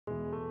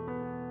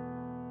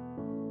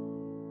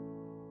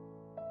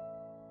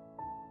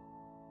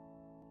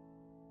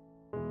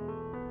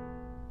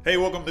Hey,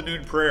 welcome to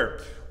Noon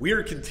Prayer. We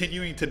are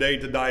continuing today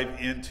to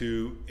dive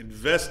into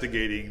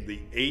investigating the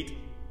 8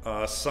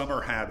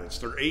 summer habits.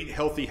 There are 8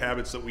 healthy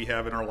habits that we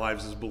have in our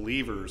lives as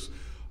believers.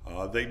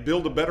 They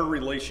build a better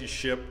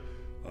relationship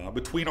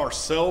between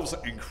ourselves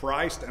and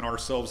Christ and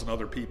ourselves and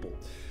other people.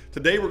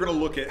 Today we're going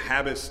to look at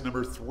habits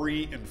number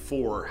 3 and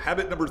 4.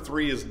 Habit number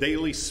 3 is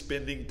daily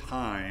spending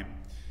time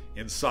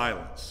in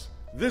silence.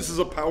 This is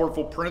a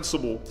powerful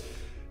principle.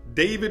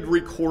 David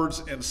records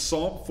in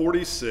Psalm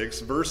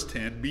 46, verse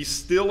 10, "Be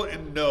still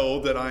and know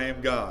that I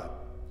am God."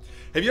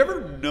 Have you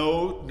ever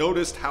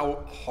noticed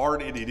how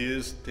hard it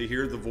is to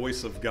hear the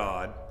voice of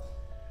God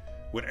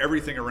when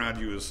everything around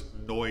you is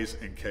noise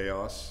and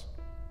chaos?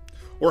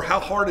 Or how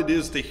hard it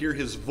is to hear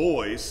his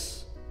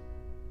voice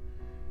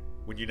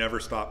when you never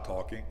stop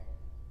talking?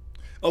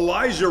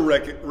 Elijah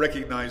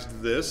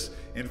recognized this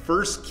in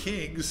 1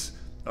 Kings.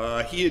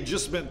 He had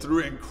just been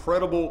through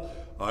incredible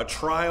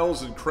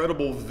trials,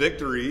 incredible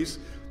victories,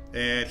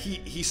 and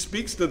he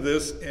speaks to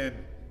this in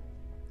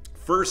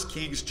 1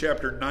 Kings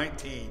chapter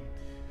 19,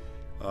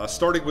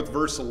 starting with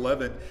verse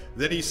 11.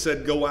 Then he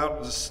said, "Go out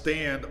and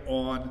stand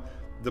on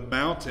the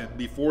mountain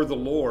before the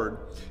Lord.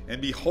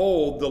 And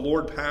behold, the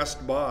Lord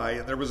passed by,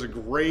 and there was a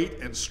great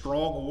and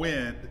strong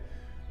wind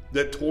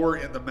that tore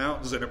in the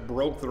mountains, and it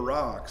broke the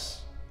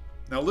rocks."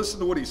 Now listen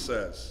to what he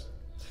says.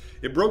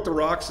 "It broke the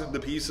rocks into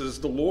pieces,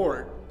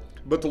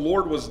 but the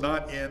Lord was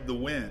not in the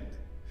wind.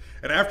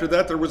 And after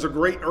that there was a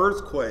great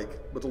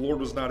earthquake, but the Lord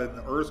was not in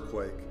the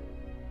earthquake.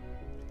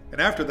 And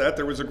after that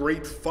there was a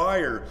great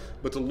fire,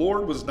 but the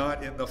Lord was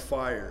not in the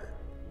fire.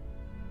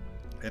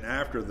 And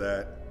after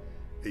that,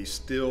 a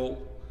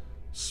still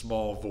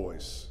small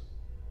voice."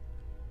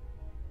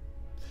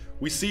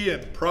 We see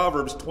in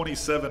Proverbs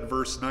 27,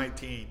 verse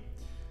 19,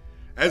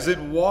 "As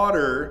in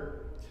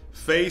water,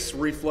 face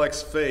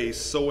reflects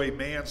face, so a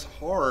man's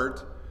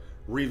heart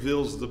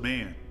reveals the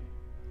man."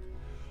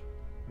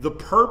 The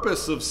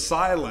purpose of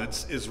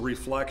silence is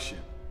reflection.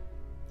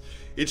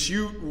 It's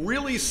you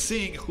really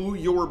seeing who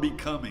you're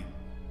becoming.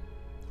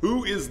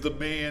 Who is the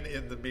man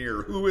in the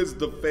mirror? Who is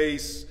the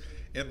face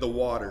in the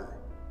water?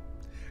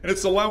 And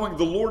it's allowing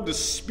the Lord to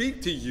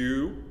speak to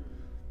you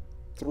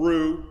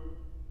through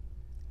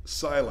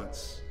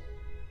silence.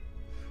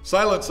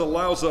 Silence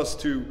allows us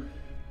to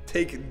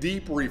take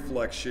deep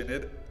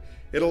reflection.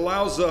 It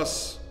allows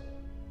us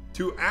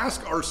to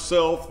ask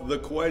ourselves the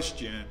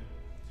question,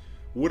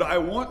 would I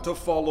want to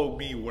follow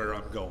me where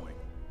I'm going?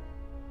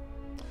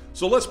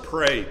 So let's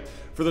pray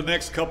for the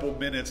next couple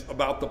minutes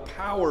about the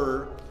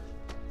power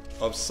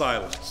of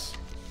silence.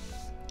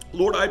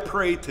 Lord, I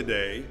pray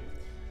today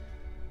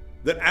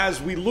that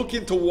as we look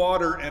into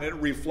water and it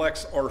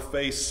reflects our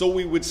face, so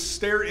we would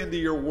stare into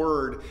your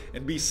word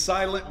and be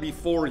silent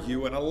before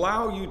you and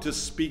allow you to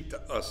speak to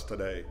us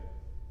today.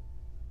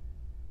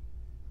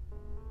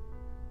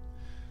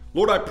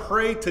 Lord, I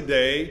pray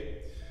today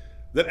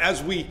that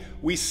as we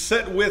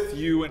sit with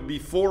you and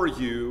before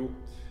you,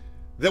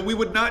 that we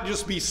would not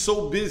just be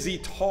so busy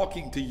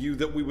talking to you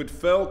that we would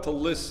fail to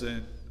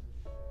listen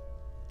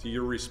to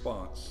your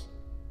response.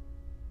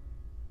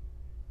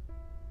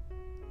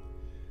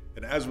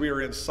 And as we are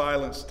in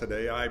silence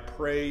today, I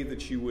pray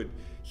that you would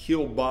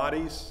heal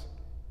bodies.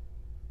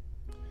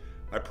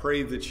 I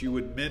pray that you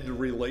would mend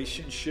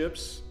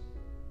relationships.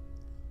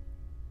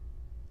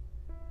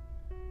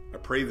 I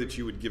pray that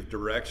you would give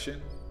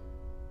direction,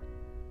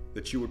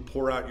 that you would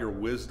pour out your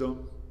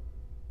wisdom.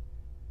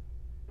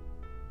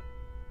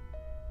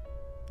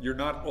 You're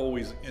not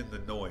always in the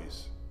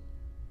noise.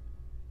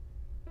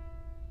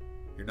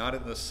 You're not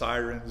in the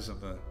sirens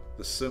and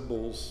the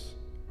cymbals.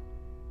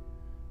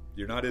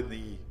 You're not in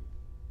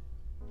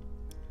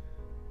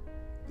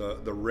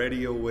the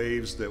radio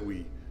waves that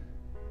we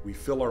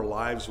fill our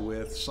lives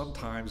with.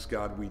 Sometimes,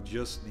 God, we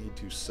just need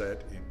to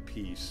sit in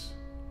peace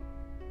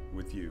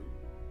with you.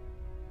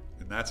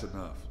 And that's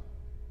enough.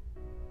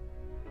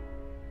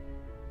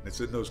 It's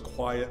in those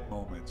quiet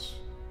moments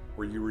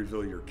where you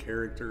reveal your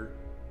character,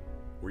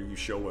 where you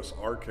show us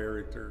our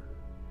character,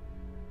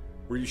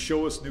 where you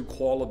show us new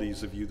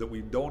qualities of you that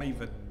we don't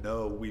even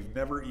know, we've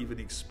never even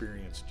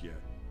experienced yet.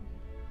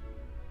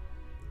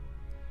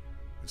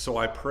 And so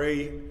I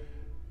pray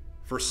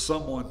for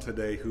someone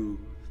today who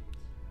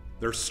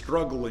they're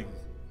struggling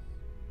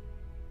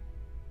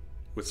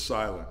with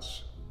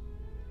silence,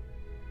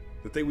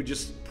 that they would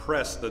just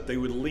press, that they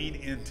would lean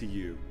into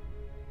you.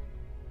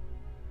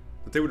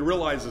 That they would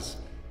realize is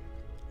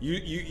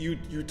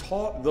you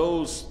taught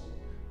those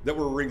that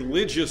were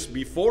religious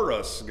before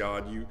us,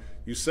 God.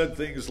 You said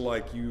things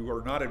like you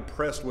are not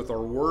impressed with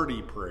our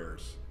wordy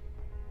prayers,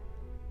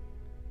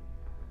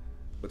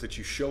 but that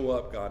you show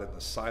up, God, in the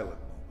silent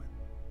moment.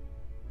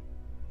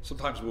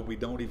 Sometimes when we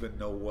don't even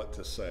know what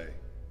to say,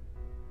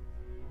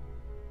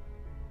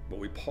 but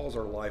we pause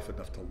our life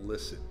enough to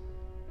listen.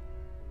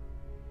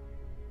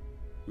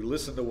 We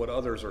listen to what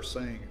others are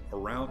saying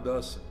around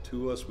us and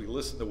to us. We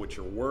listen to what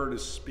your word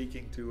is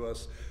speaking to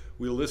us.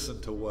 We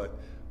listen to what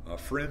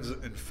friends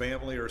and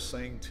family are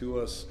saying to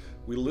us.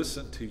 We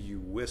listen to you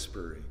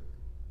whispering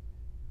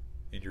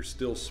in your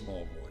still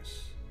small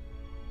voice.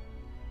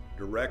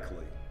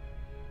 directly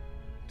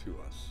to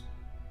us.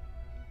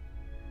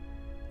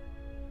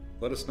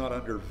 Let us not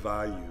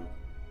undervalue,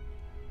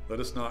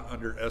 let us not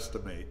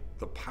underestimate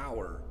the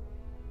power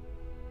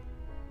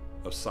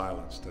of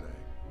silence today.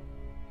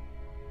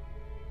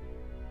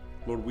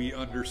 Lord, we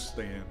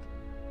understand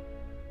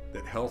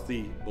that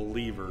healthy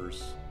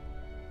believers,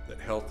 that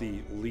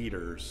healthy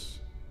leaders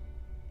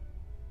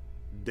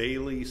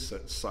daily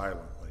sit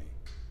silently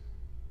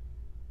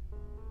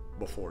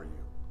before you.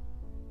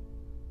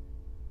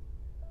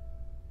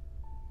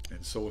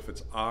 And so if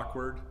it's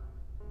awkward,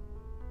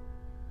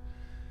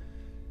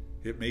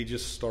 it may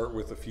just start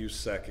with a few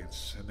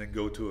seconds and then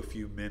go to a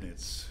few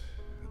minutes,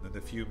 and then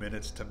a few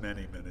minutes to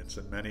many minutes,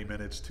 and many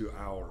minutes to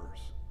hours.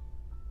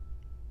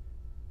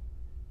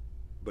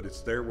 But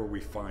it's there where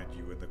we find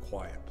you, in the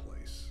quiet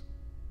place.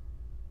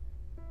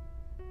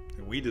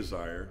 And we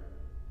desire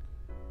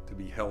to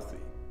be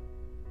healthy.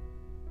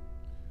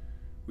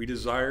 We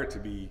desire to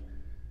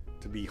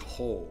be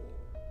whole.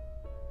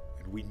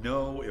 And we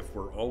know if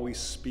we're always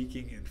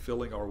speaking and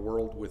filling our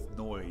world with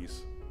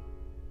noise,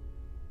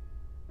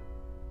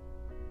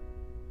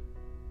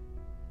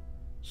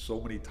 so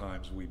many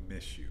times we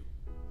miss you.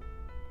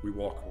 We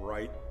walk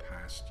right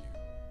past you.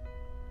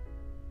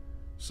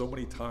 So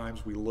many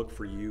times we look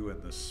for you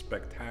in the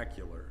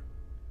spectacular,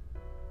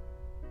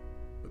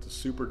 but the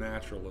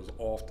supernatural is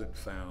often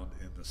found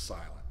in the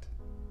silent.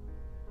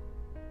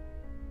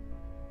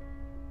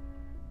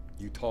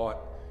 You taught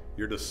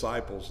your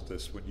disciples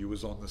this when you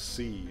was on the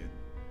sea and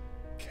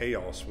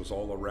chaos was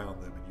all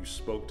around them, and you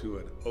spoke to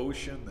an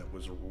ocean that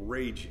was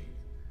raging.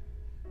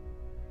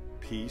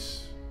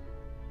 Peace,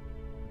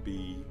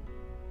 be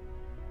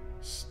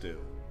still.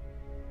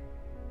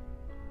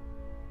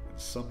 And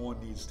someone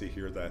needs to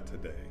hear that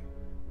today.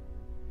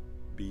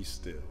 Be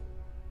still.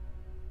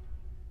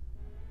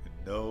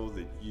 And know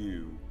that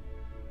you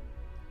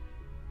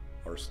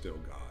are still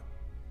God.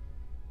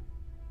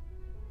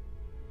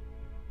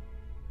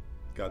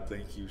 God,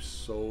 thank you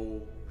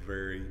so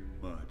very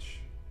much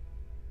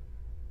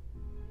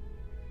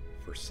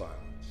for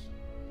silence.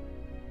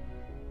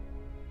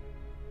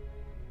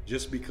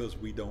 Just because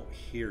we don't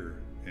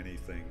hear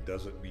anything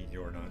doesn't mean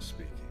you're not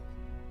speaking.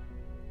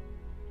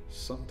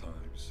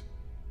 Sometimes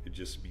it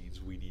just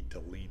means we need to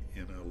lean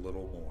in a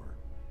little more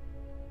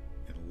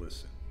and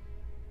listen.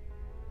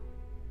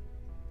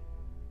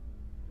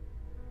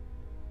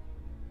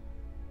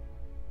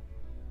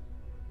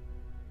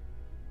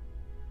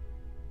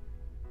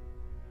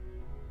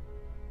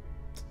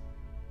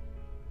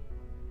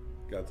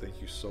 God,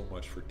 thank you so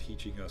much for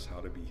teaching us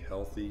how to be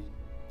healthy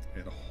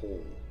and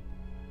whole.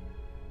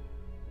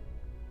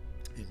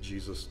 In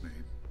Jesus'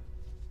 name,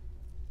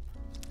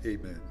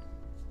 amen.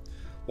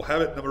 Well,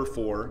 habit number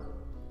 4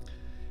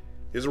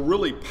 is a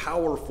really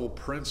powerful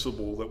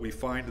principle that we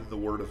find in the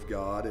Word of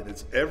God, and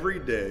it's every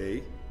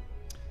day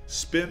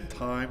spend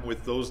time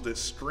with those that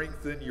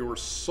strengthen your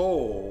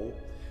soul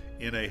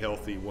in a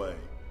healthy way.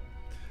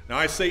 Now,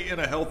 I say in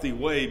a healthy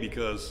way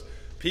because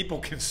people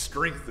can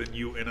strengthen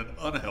you in an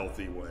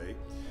unhealthy way.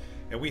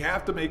 And we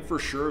have to make for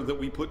sure that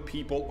we put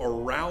people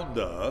around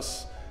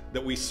us,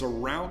 that we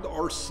surround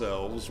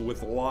ourselves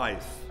with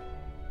life.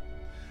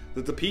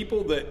 That the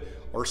people that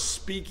are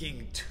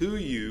speaking to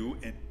you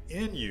and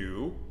in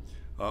you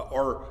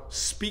are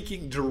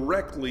speaking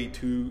directly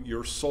to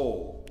your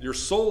soul. Your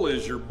soul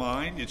is your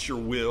mind, it's your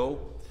will,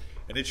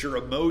 and it's your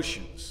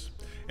emotions.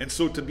 And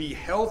so to be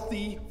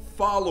healthy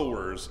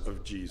followers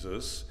of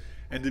Jesus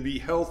and to be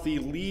healthy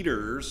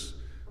leaders,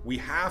 we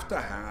have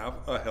to have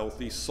a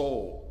healthy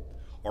soul.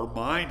 Our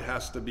mind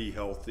has to be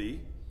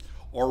healthy.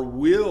 Our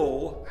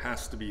will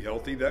has to be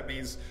healthy. That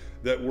means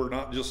that we're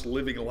not just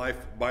living life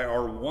by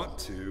our want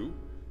to,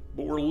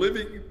 but we're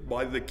living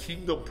by the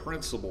kingdom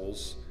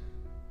principles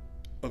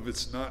of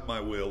it's not my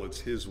will, it's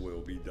His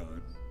will be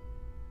done.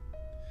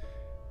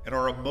 And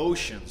our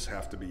emotions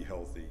have to be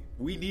healthy.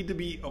 We need to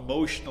be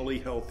emotionally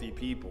healthy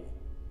people.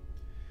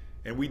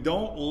 And we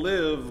don't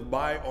live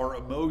by our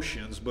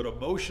emotions, but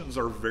emotions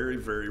are very,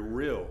 very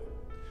real.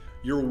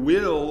 Your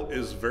will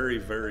is very,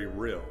 very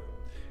real.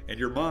 And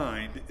your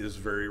mind is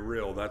very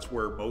real. That's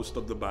where most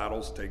of the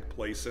battles take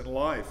place in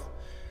life.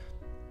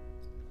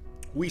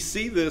 We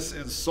see this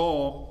in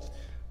Psalm,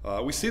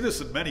 we see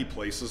this in many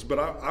places, but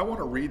I want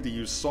to read to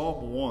you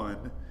Psalm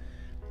 1,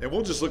 and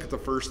we'll just look at the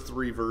first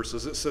 3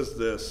 verses. It says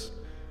this,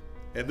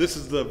 and this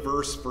is the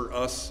verse for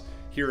us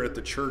here at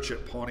the church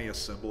at Pawnee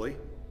Assembly.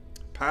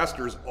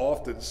 Pastors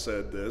often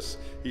said this.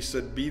 He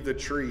said, be the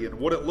tree. And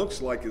what it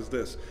looks like is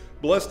this: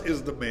 blessed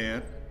is the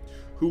man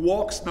who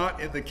walks not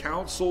in the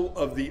counsel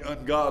of the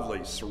ungodly.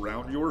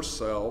 Surround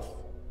yourself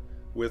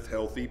with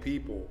healthy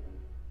people.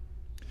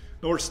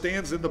 Nor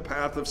stands in the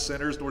path of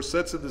sinners, nor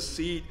sits in the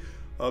seat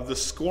of the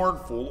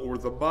scornful or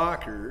the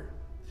mocker.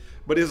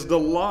 But his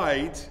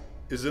delight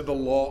is in the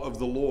law of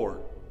the Lord.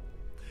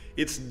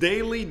 It's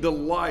daily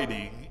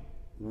delighting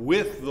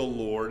with the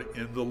Lord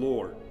in the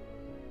Lord.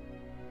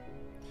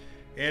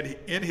 And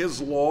in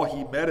his law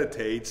he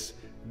meditates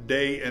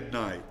day and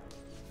night.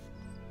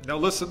 Now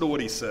listen to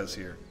what he says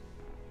here.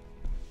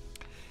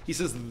 He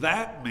says,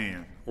 that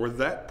man, or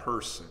that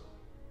person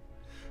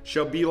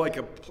shall be like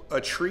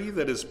a tree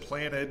that is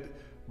planted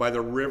by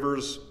the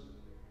rivers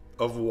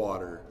of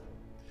water,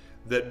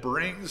 that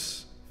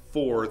brings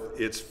forth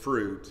its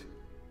fruit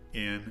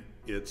in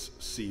its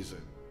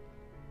season.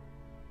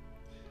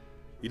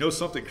 You know,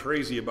 something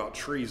crazy about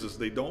trees is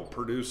they don't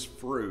produce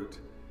fruit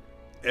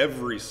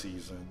every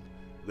season.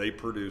 They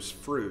produce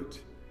fruit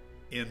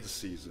in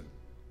season.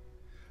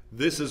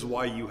 This is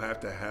why you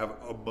have to have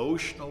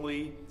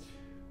emotionally,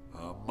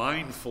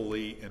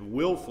 mindfully, and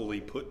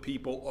willfully put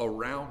people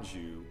around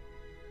you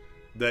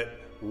that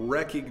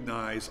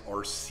recognize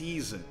our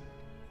season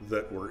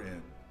that we're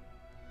in,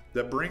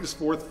 that brings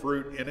forth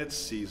fruit in its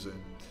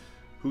season,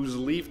 whose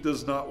leaf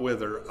does not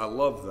wither. I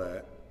love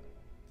that.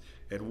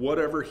 And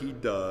whatever he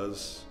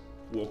does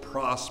will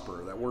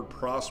prosper. That word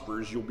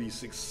prosper is you'll be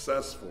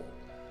successful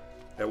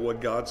at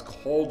what God's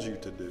called you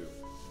to do.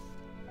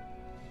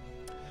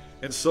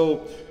 And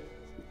so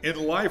in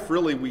life,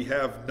 really, we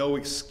have no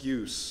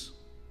excuse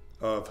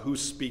of who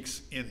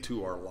speaks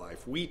into our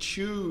life. We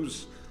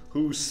choose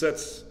who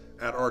sits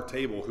at our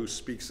table, who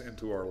speaks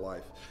into our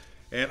life.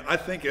 And I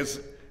think as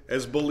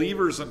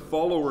believers and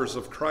followers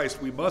of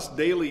Christ, we must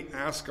daily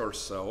ask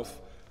ourselves,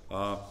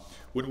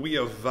 when we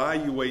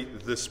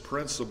evaluate this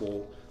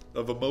principle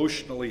of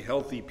emotionally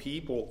healthy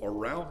people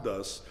around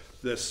us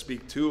that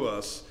speak to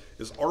us,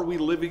 is, are we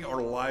living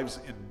our lives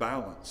in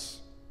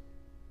balance?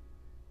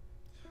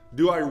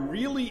 Do I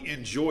really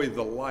enjoy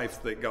the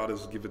life that God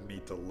has given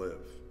me to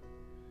live?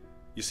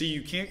 You see,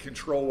 you can't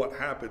control what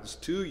happens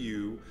to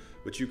you,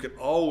 but you can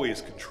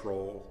always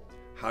control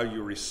how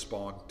you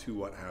respond to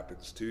what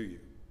happens to you.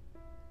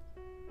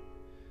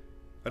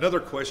 Another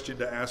question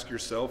to ask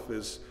yourself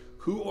is,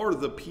 who are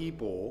the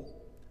people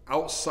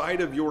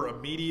outside of your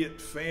immediate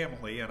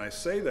family? And I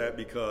say that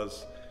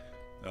because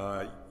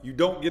you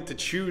don't get to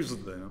choose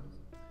them.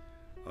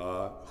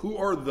 Who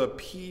are the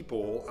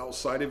people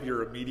outside of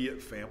your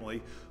immediate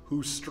family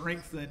who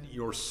strengthen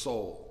your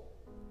soul?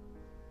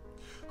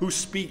 Who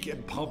speak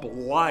and pump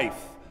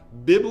life,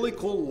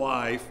 biblical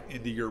life,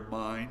 into your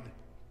mind,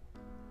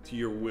 to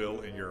your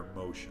will, and your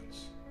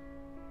emotions?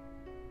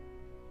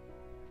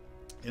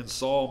 In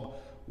Psalm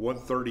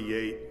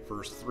 138,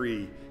 verse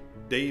 3,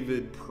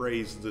 David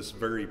prays this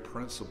very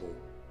principle.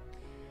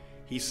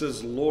 He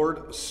says,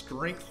 Lord,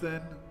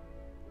 strengthen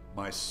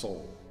my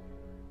soul.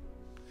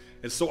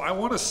 And so I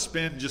want to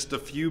spend just a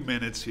few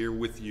minutes here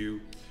with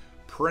you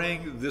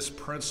praying this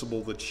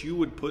principle, that you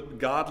would put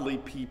godly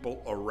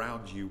people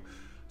around you,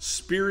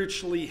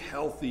 spiritually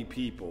healthy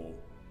people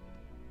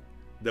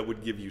that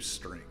would give you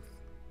strength.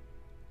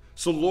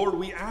 So Lord,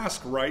 we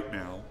ask right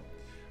now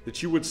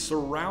that you would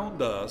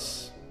surround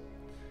us,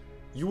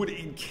 you would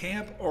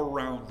encamp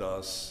around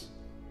us,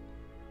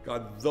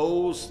 God,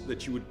 those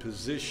that you would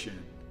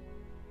position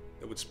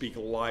that would speak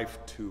life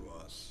to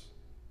us.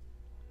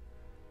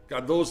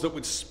 God, those that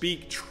would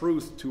speak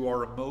truth to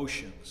our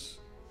emotions.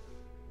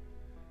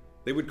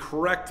 They would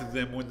correct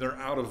them when they're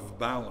out of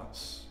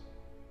balance.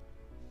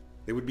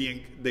 They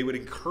would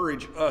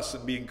encourage us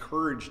and be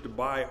encouraged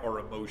by our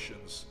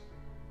emotions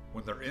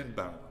when they're in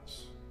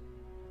balance.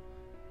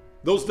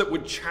 Those that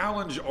would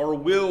challenge our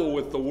will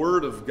with the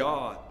Word of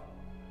God,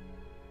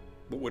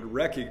 but would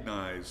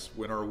recognize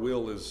when our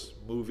will is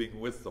moving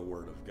with the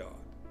Word of God.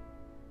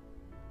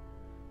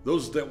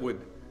 Those that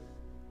would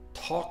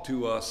talk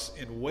to us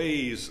in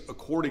ways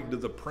according to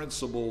the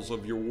principles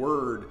of your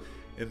Word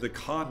and the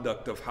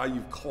conduct of how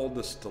you've called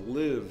us to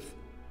live,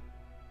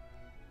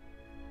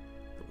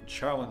 that would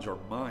challenge our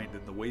mind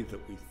in the way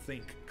that we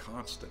think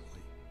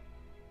constantly.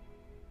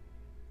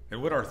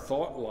 And when our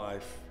thought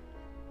life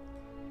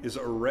is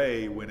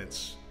array, when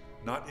it's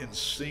not in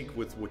sync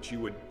with what you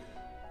would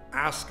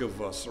ask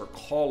of us or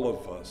call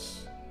of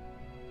us,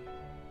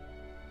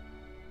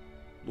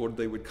 Lord,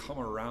 they would come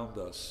around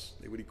us,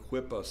 they would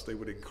equip us, they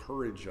would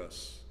encourage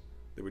us,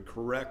 they would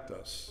correct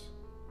us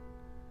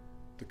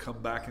to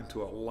come back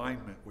into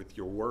alignment with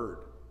your Word.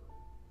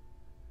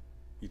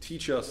 You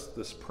teach us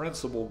this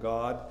principle,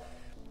 God.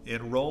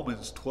 In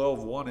Romans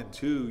 12:1 and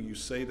 2, you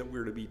say that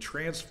we're to be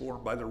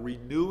transformed by the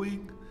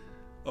renewing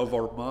of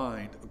our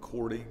mind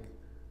according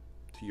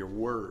to your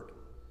Word.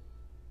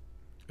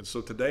 And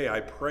so today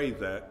I pray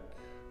that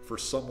for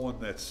someone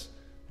that's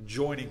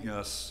joining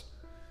us,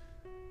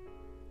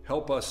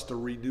 help us to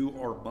renew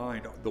our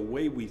mind, the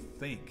way we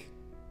think.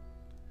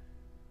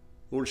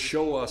 Lord,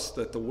 show us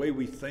that the way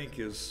we think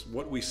is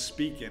what we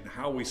speak, and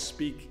how we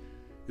speak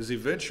is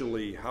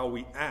eventually how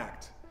we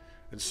act.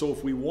 And so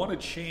if we want to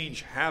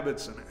change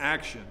habits and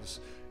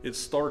actions, it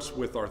starts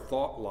with our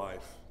thought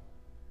life.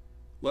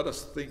 Let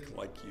us think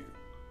like you.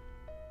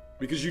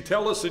 Because you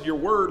tell us in your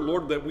Word,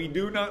 Lord, that we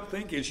do not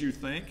think as you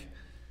think.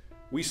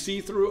 We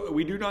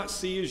do not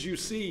see as you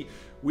see.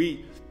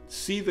 We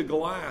see the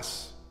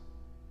glass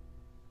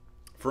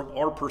from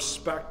our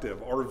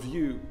perspective, our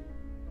view.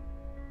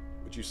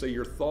 But you say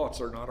your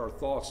thoughts are not our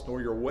thoughts,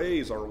 nor your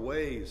ways our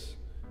ways.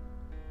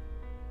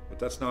 But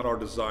that's not our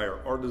desire.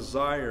 Our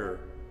desire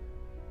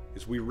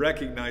is, we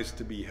recognize,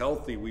 to be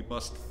healthy, we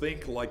must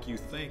think like you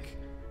think,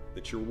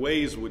 that your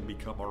ways would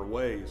become our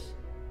ways.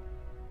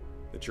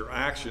 that your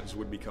actions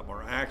would become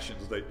our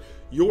actions, that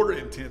your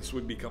intents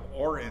would become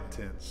our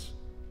intents.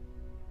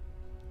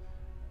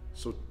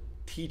 So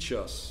teach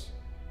us,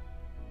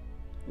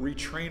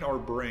 retrain our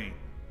brain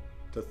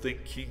to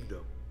think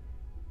kingdom,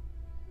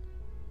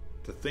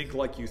 to think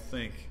like you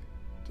think,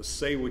 to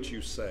say what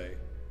you say,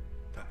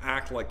 to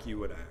act like you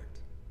would act,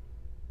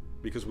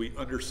 because we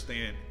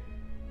understand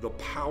the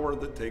power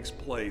that takes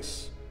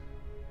place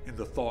in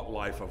the thought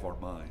life of our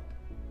mind.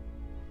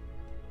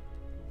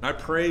 And I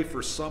pray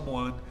for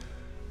someone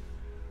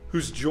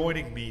who's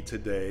joining me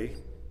today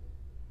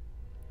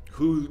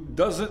who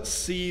doesn't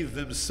see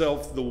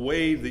themselves the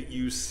way that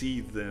you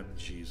see them,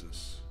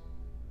 Jesus.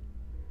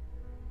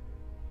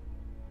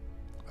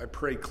 I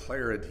pray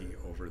clarity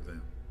over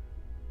them,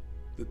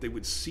 that they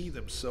would see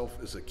themselves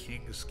as a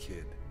king's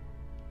kid.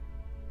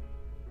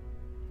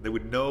 They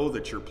would know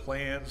that your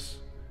plans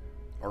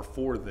are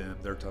for them.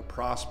 They're to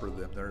prosper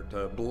them. They're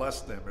to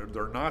bless them.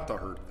 They're not to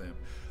hurt them.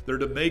 They're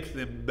to make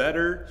them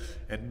better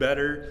and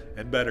better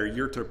and better.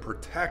 You're to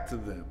protect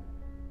them,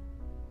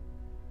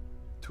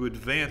 to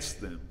advance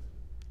them,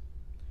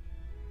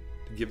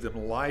 to give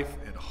them life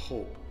and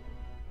hope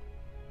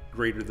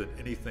greater than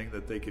anything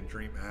that they could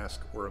dream,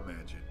 ask, or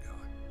imagine, God.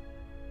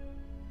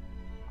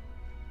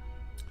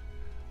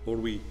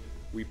 Lord,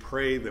 we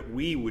pray that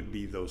we would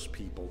be those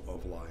people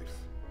of life.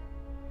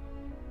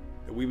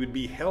 That we would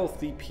be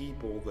healthy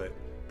people that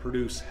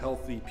produce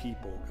healthy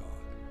people, God.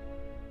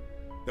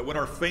 That when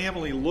our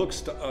family looks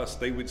to us,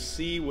 they would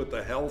see what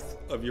the health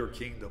of your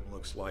kingdom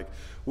looks like.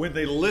 When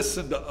they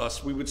listen to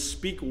us, we would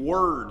speak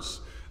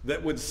words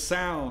that would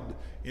sound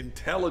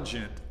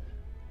intelligent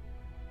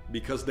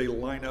because they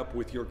line up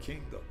with your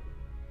kingdom.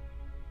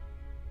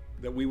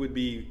 That we would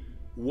be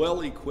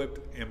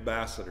well-equipped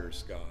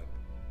ambassadors, God.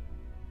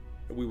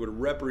 That we would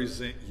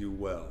represent you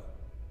well.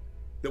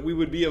 That we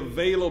would be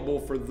available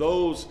for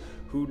those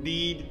who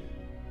need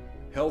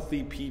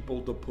healthy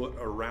people to put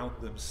around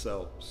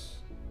themselves.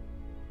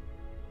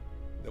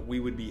 That we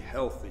would be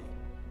healthy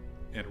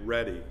and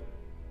ready.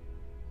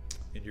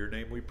 In your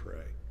name we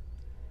pray.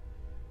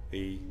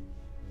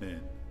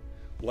 Amen.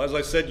 Well, as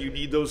I said, you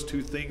need those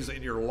two things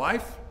in your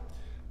life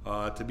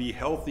to be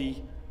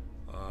healthy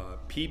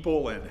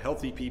people, and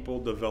healthy people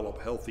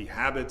develop healthy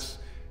habits.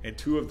 And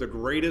two of the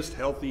greatest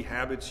healthy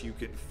habits you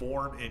can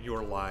form in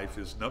your life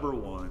is, number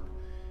one,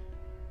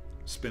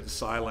 spend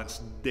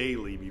silence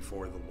daily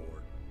before the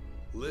Lord.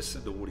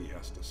 Listen to what he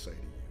has to say to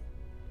you.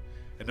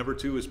 And number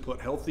two is put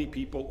healthy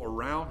people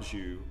around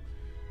you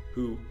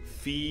who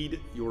feed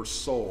your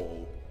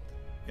soul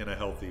in a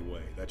healthy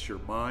way. That's your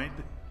mind,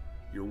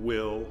 your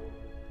will,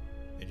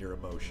 and your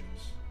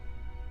emotions.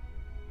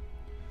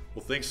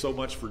 Well, thanks so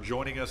much for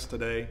joining us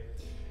today.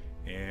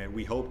 And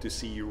we hope to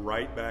see you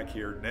right back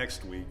here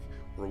next week,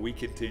 where we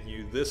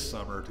continue this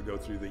summer to go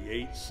through the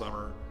 8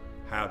 summer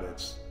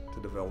habits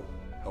to develop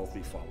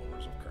healthy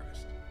followers of God.